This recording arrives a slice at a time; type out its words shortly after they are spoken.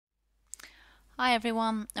Hi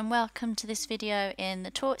everyone, and welcome to this video in the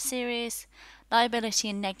Tort series, Liability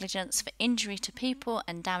and Negligence for Injury to People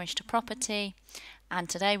and Damage to Property, and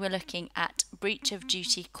today we're looking at breach of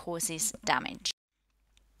duty causes damage.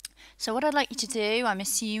 So what I'd like you to do, I'm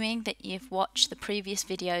assuming that you've watched the previous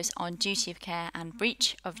videos on duty of care and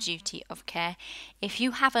breach of duty of care. If you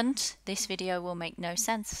haven't, this video will make no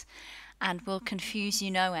sense and will confuse you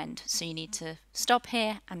no end, so you need to stop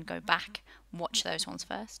here and go back and watch those ones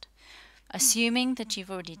first. Assuming that you've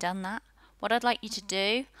already done that, what I'd like you to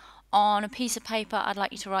do on a piece of paper, I'd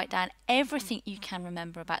like you to write down everything you can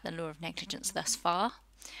remember about the law of negligence thus far,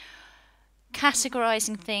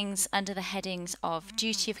 categorizing things under the headings of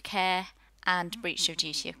duty of care and breach of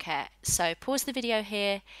duty of care. So pause the video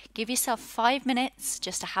here, give yourself 5 minutes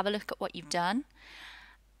just to have a look at what you've done,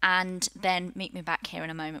 and then meet me back here in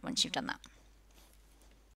a moment once you've done that.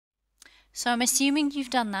 So I'm assuming you've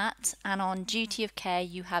done that, and on duty of care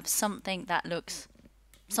you have something that looks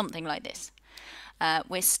something like this.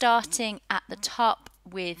 We're starting at the top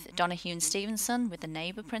with Donahue and Stevenson with the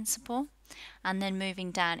neighbour principle, and then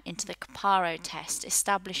moving down into the Caparo test,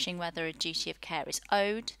 establishing whether a duty of care is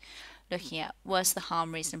owed, looking at was the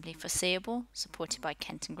harm reasonably foreseeable, supported by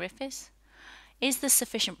Kent and Griffiths. Is there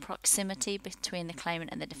sufficient proximity between the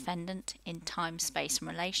claimant and the defendant in time, space and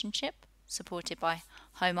relationship, supported by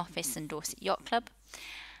Home Office and Dorset Yacht Club?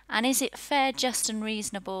 And is it fair, just and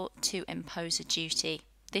reasonable to impose a duty?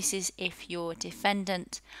 This is if your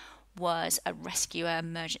defendant was a rescue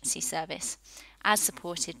emergency service, as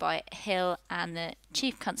supported by Hill and the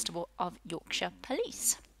Chief Constable of Yorkshire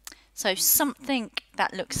Police. So something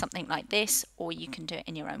that looks something like this, or you can do it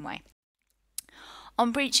in your own way.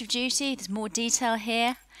 On breach of duty, there's more detail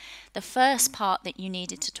here. The first part that you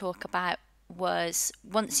needed to talk about was,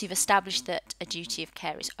 once you've established that a duty of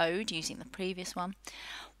care is owed using the previous one,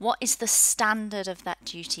 what is the standard of that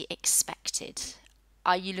duty expected?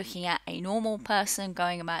 Are you looking at a normal person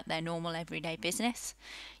going about their normal everyday business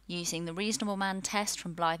using the reasonable man test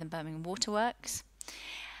from Blythe and Birmingham Waterworks?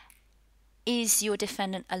 Is your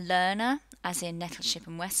defendant a learner, as in Nettleship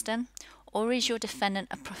and Weston, or is your defendant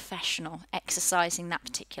a professional exercising that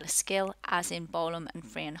particular skill, as in Bolham and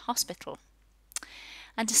Frian Hospital?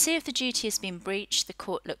 And to see if the duty has been breached, the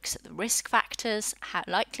court looks at the risk factors, how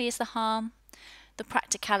likely is the harm, the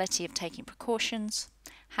practicality of taking precautions,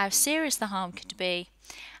 how serious the harm could be,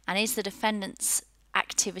 and is the defendant's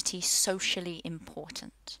activity socially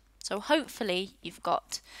important. So hopefully you've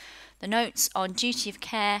got the notes on duty of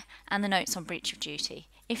care and the notes on breach of duty.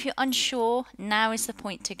 If you're unsure, now is the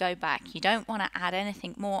point to go back. You don't want to add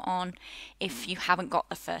anything more on if you haven't got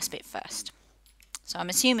the first bit first. So I'm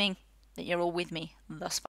assuming that you're all with me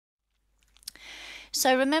thus far.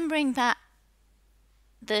 So remembering that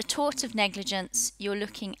the tort of negligence, you're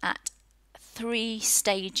looking at 3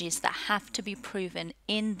 stages that have to be proven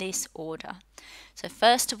in this order. So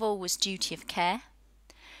first of all was duty of care.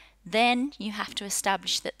 Then you have to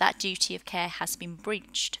establish that that duty of care has been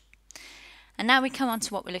breached. And now we come on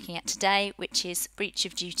to what we're looking at today, which is breach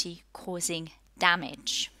of duty causing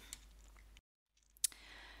damage.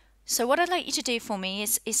 So what I'd like you to do for me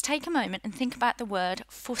is take a moment and think about the word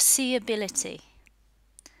foreseeability.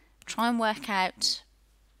 Try and work out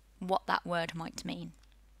what that word might mean.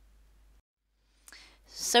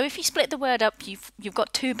 So if you split the word up, you've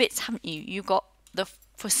got 2 bits, haven't you? You've got the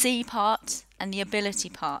foresee part and the ability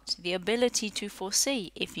part. The ability to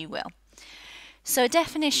foresee, if you will. So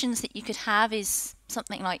definitions that you could have is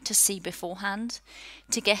something like to see beforehand,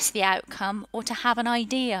 to guess the outcome, or to have an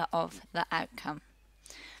idea of the outcome.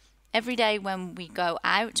 Every day when we go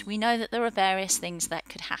out, we know that there are various things that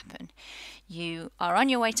could happen. You are on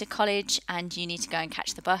your way to college and you need to go and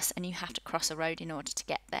catch the bus, and you have to cross a road in order to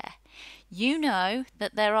get there. You know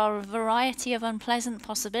that there are a variety of unpleasant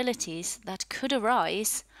possibilities that could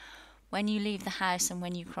arise when you leave the house and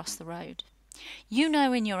when you cross the road. You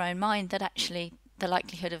know in your own mind that actually the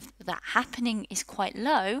likelihood of that happening is quite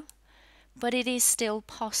low, but it is still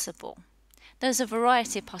possible. There's a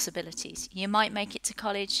variety of possibilities. You might make it to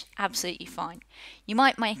college, absolutely fine. You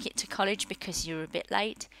might make it to college because you're a bit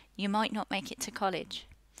late. You might not make it to college.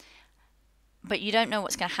 But you don't know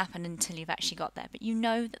what's going to happen until you've actually got there. But you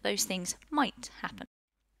know that those things might happen.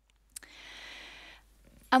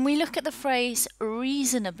 And we look at the phrase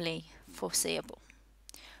reasonably foreseeable.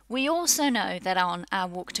 We also know that on our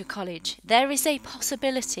walk to college, there is a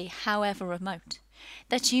possibility, however remote,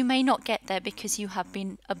 that you may not get there because you have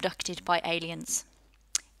been abducted by aliens.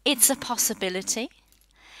 It's a possibility,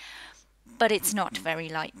 but it's not very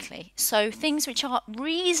likely. So things which are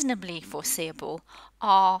reasonably foreseeable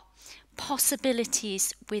are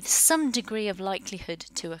possibilities with some degree of likelihood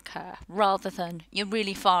to occur, rather than your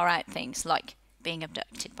really far out things like being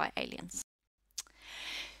abducted by aliens.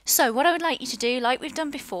 So what I would like you to do, like we've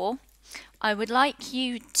done before, I would like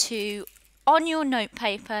you to, on your note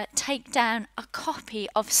paper, take down a copy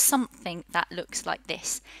of something that looks like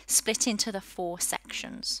this, split into the 4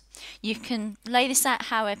 sections. You can lay this out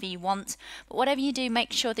however you want, but whatever you do,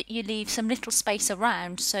 make sure that you leave some little space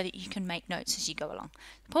around so that you can make notes as you go along.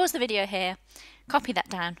 Pause the video here, copy that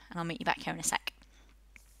down, and I'll meet you back here in a sec.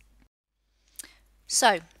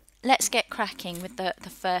 So let's get cracking with the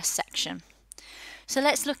first section. So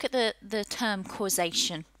let's look at the term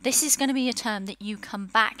causation. This is going to be a term that you come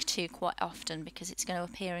back to quite often because it's going to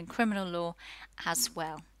appear in criminal law as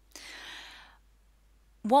well.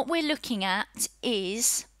 What we're looking at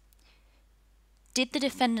is, did the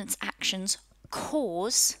defendant's actions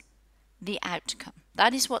cause the outcome?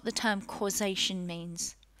 That is what the term causation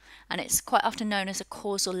means. And it's quite often known as a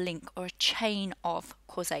causal link or a chain of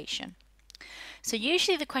causation. So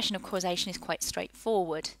usually the question of causation is quite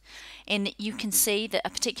straightforward in that you can see that a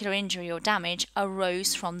particular injury or damage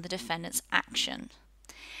arose from the defendant's action.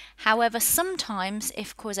 However, sometimes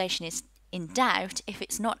if causation is in doubt, if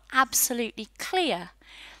it's not absolutely clear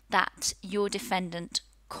that your defendant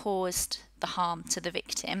caused the harm to the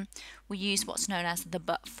victim, we use what's known as the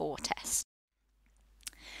but-for test.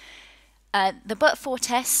 The but-for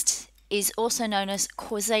test is also known as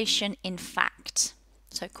causation in fact.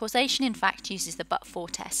 So causation in fact uses the but-for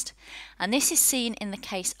test, and this is seen in the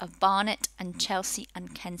case of Barnet and Chelsea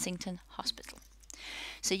and Kensington Hospital.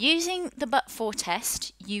 So using the but-for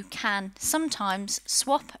test, you can sometimes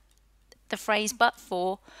swap the phrase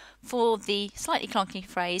but-for for the slightly clunky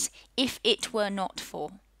phrase if it were not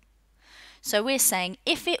for. So we're saying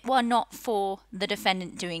if it were not for the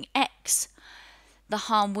defendant doing X, the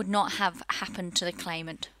harm would not have happened to the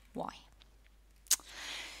claimant Y.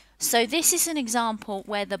 So this is an example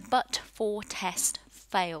where the but-for test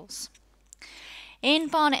fails. In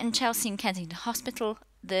Barnet and Chelsea and Kensington Hospital,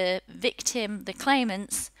 the victim, the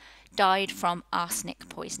claimants, died from arsenic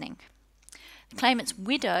poisoning. The claimant's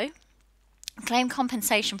widow claimed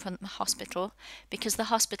compensation from the hospital because the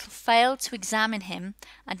hospital failed to examine him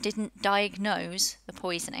and didn't diagnose the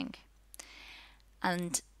poisoning.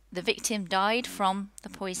 And the victim died from the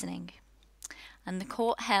poisoning. And the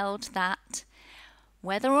court held that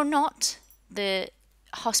whether or not the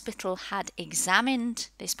hospital had examined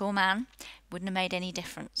this poor man wouldn't have made any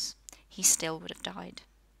difference. He still would have died.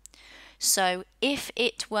 So if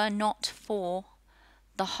it were not for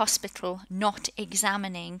the hospital not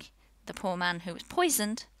examining the poor man who was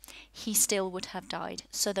poisoned, he still would have died.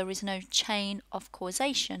 So there is no chain of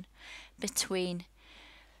causation between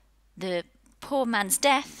the poor man's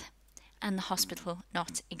death and the hospital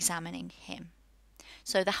not examining him.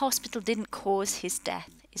 So the hospital didn't cause his death,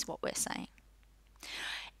 is what we're saying.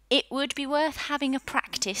 It would be worth having a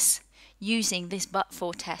practice using this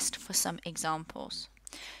but-for test for some examples.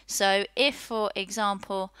 So if, for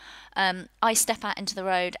example, I step out into the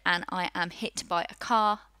road and I am hit by a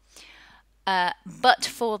car, and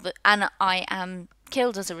I am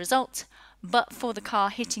killed as a result, but for the car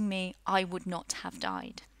hitting me, I would not have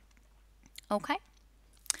died. Okay?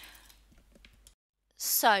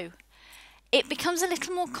 So it becomes a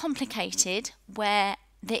little more complicated where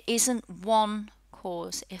there isn't one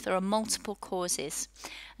cause, if there are multiple causes.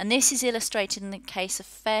 And this is illustrated in the case of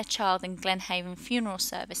Fairchild and Glenhaven Funeral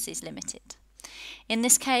Services Limited. In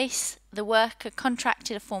this case, the worker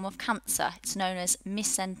contracted a form of cancer, it's known as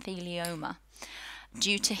mesenthelioma,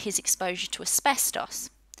 due to his exposure to asbestos.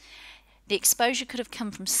 The exposure could have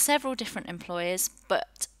come from several different employers,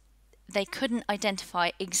 but they couldn't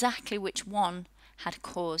identify exactly which one had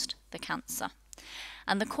caused the cancer.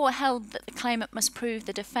 And the court held that the claimant must prove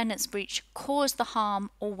the defendant's breach caused the harm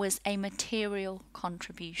or was a material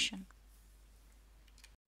contribution.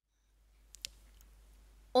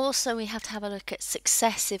 Also, we have to have a look at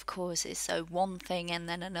successive causes, so one thing and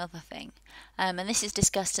then another thing. And this is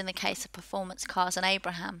discussed in the case of Performance Cars and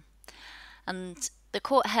Abraham. And the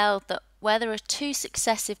court held that where there are two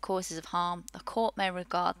successive causes of harm, the court may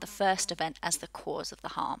regard the first event as the cause of the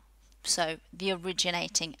harm. So the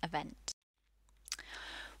originating event.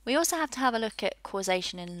 We also have to have a look at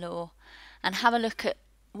causation in law and have a look at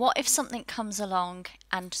what if something comes along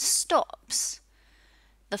and stops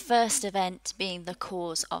the first event being the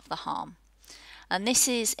cause of the harm. And this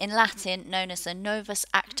is in Latin known as the novus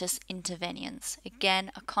actus interveniens.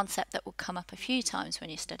 Again, a concept that will come up a few times when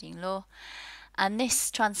you're studying law. And this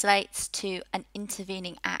translates to an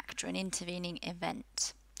intervening act or an intervening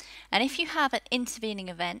event. And if you have an intervening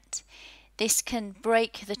event, this can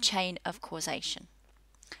break the chain of causation.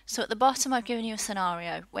 So at the bottom I've given you a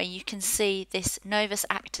scenario where you can see this novus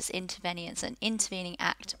actus interveniens, an intervening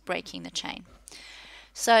act breaking the chain.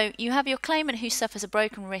 So you have your claimant who suffers a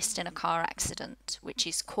broken wrist in a car accident, which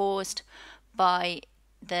is caused by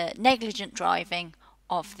the negligent driving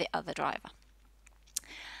of the other driver.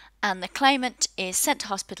 And the claimant is sent to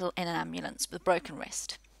hospital in an ambulance with a broken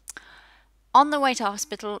wrist. On the way to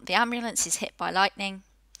hospital, the ambulance is hit by lightning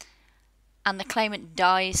and the claimant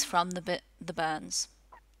dies from the burns.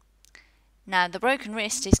 Now, the broken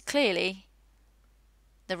wrist is clearly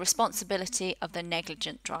the responsibility of the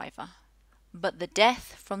negligent driver, but the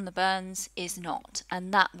death from the burns is not,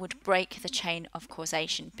 and that would break the chain of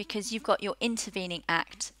causation because you've got your intervening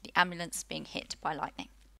act, the ambulance being hit by lightning.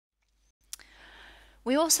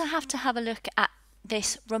 We also have to have a look at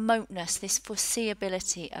this remoteness, this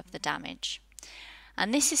foreseeability of the damage.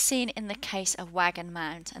 And this is seen in the case of wagon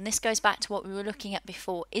mount. And this goes back to what we were looking at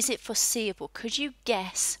before. Is it foreseeable? Could you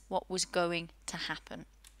guess what was going to happen?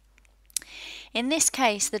 In this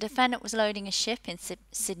case, the defendant was loading a ship in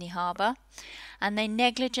Sydney Harbour and they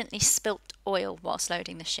negligently spilt oil whilst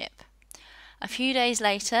loading the ship. A few days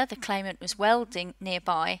later, the claimant was welding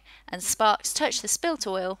nearby and sparks touched the spilt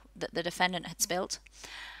oil that the defendant had spilt.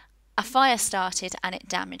 A fire started and it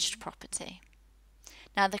damaged property.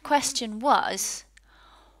 Now the question was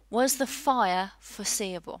the fire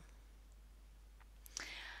foreseeable?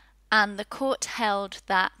 And the court held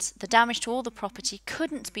that the damage to all the property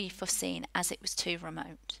couldn't be foreseen as it was too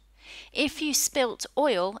remote. If you spilt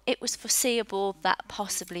oil, it was foreseeable that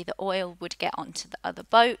possibly the oil would get onto the other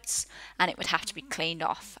boats and it would have to be cleaned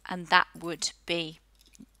off, and that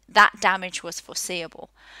damage was foreseeable.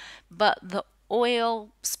 But the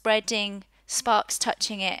oil spreading, sparks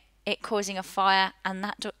touching it, it causing a fire and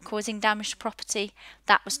that causing damage to property,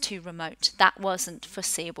 that was too remote. That wasn't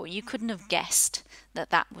foreseeable. You couldn't have guessed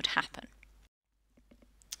that that would happen.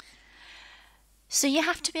 So you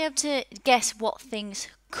have to be able to guess what things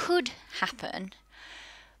could happen,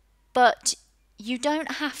 but you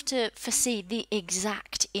don't have to foresee the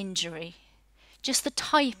exact injury, just the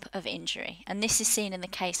type of injury, and this is seen in the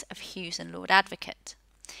case of Hughes and Lord Advocate.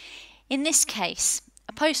 In this case,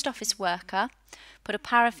 a post office worker put a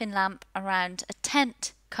paraffin lamp around a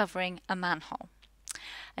tent covering a manhole.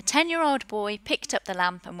 A 10-year-old boy picked up the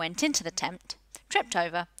lamp and went into the tent, tripped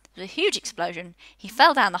over, there was a huge explosion, he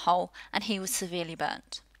fell down the hole and he was severely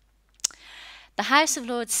burnt. The House of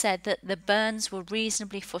Lords said that the burns were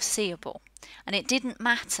reasonably foreseeable and it didn't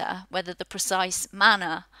matter whether the precise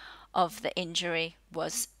manner of the injury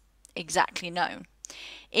was exactly known.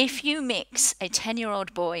 If you mix a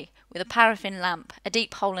 10-year-old boy with a paraffin lamp, a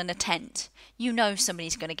deep hole in a tent, you know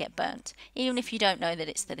somebody's going to get burnt. Even if you don't know that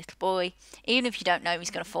it's the little boy, even if you don't know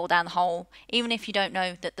he's going to fall down the hole, even if you don't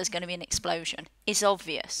know that there's going to be an explosion, it's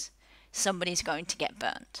obvious somebody's going to get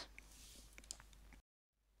burnt.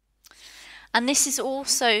 And this is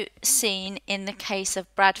also seen in the case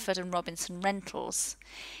of Bradford and Robinson Rentals.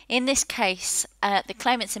 In this case, the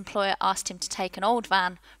claimant's employer asked him to take an old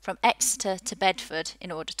van from Exeter to Bedford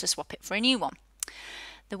in order to swap it for a new one.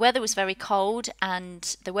 The weather was very cold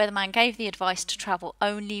and the weatherman gave the advice to travel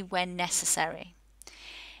only when necessary.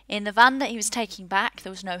 In the van that he was taking back,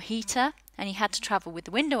 there was no heater and he had to travel with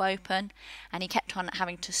the window open, and he kept on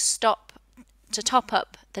having to stop to top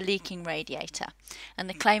up the leaking radiator, and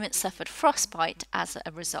the claimant suffered frostbite as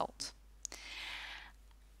a result.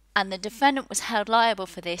 And the defendant was held liable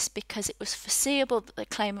for this because it was foreseeable that the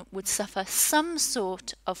claimant would suffer some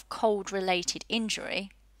sort of cold-related injury,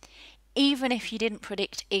 even if you didn't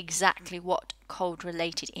predict exactly what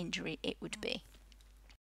cold-related injury it would be.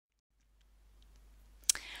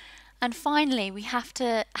 And finally, we have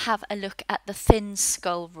to have a look at the thin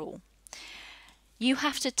skull rule. You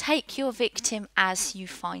have to take your victim as you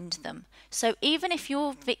find them. So even if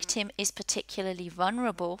your victim is particularly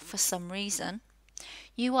vulnerable for some reason,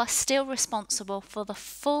 you are still responsible for the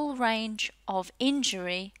full range of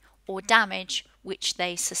injury or damage which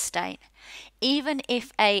they sustain. Even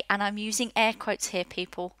if and I'm using air quotes here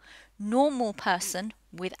people, normal person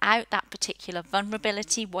without that particular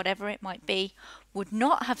vulnerability, whatever it might be, would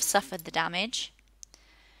not have suffered the damage,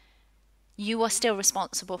 you are still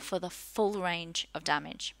responsible for the full range of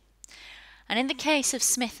damage. And in the case of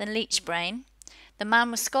Smith and Leachbrain, the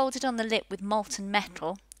man was scalded on the lip with molten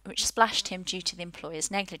metal, which splashed him due to the employer's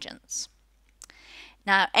negligence.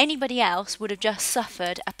 Now, anybody else would have just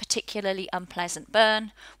suffered a particularly unpleasant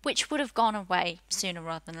burn, which would have gone away sooner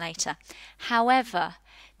rather than later. However,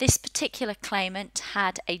 this particular claimant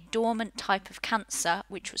had a dormant type of cancer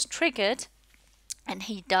which was triggered, and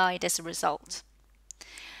he died as a result.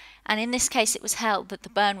 And in this case it was held that the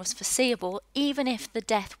burn was foreseeable even if the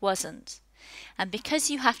death wasn't. And because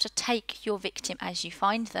you have to take your victim as you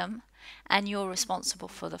find them, and you're responsible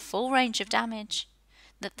for the full range of damage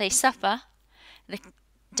that they suffer, the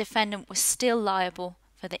defendant was still liable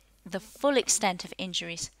for the full extent of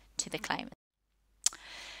injuries to the claimant.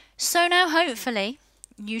 So now hopefully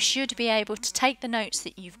you should be able to take the notes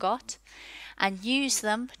that you've got and use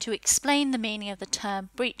them to explain the meaning of the term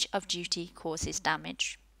breach of duty causes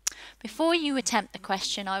damage. Before you attempt the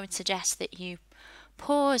question, I would suggest that you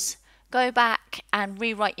pause, go back and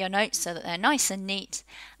rewrite your notes so that they're nice and neat,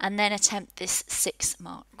 and then attempt this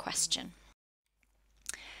 6-mark question.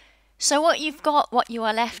 So what you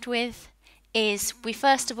are left with is, we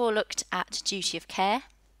first of all looked at duty of care,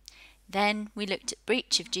 then we looked at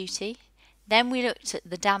breach of duty, then we looked at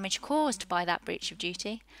the damage caused by that breach of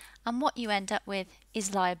duty, and what you end up with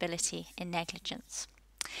is liability in negligence.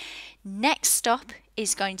 Next stop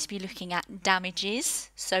is going to be looking at damages,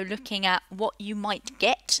 so looking at what you might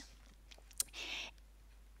get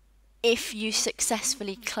if you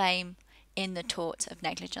successfully claim in the tort of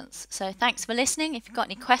negligence. So thanks for listening. If you've got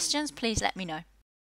any questions, please let me know.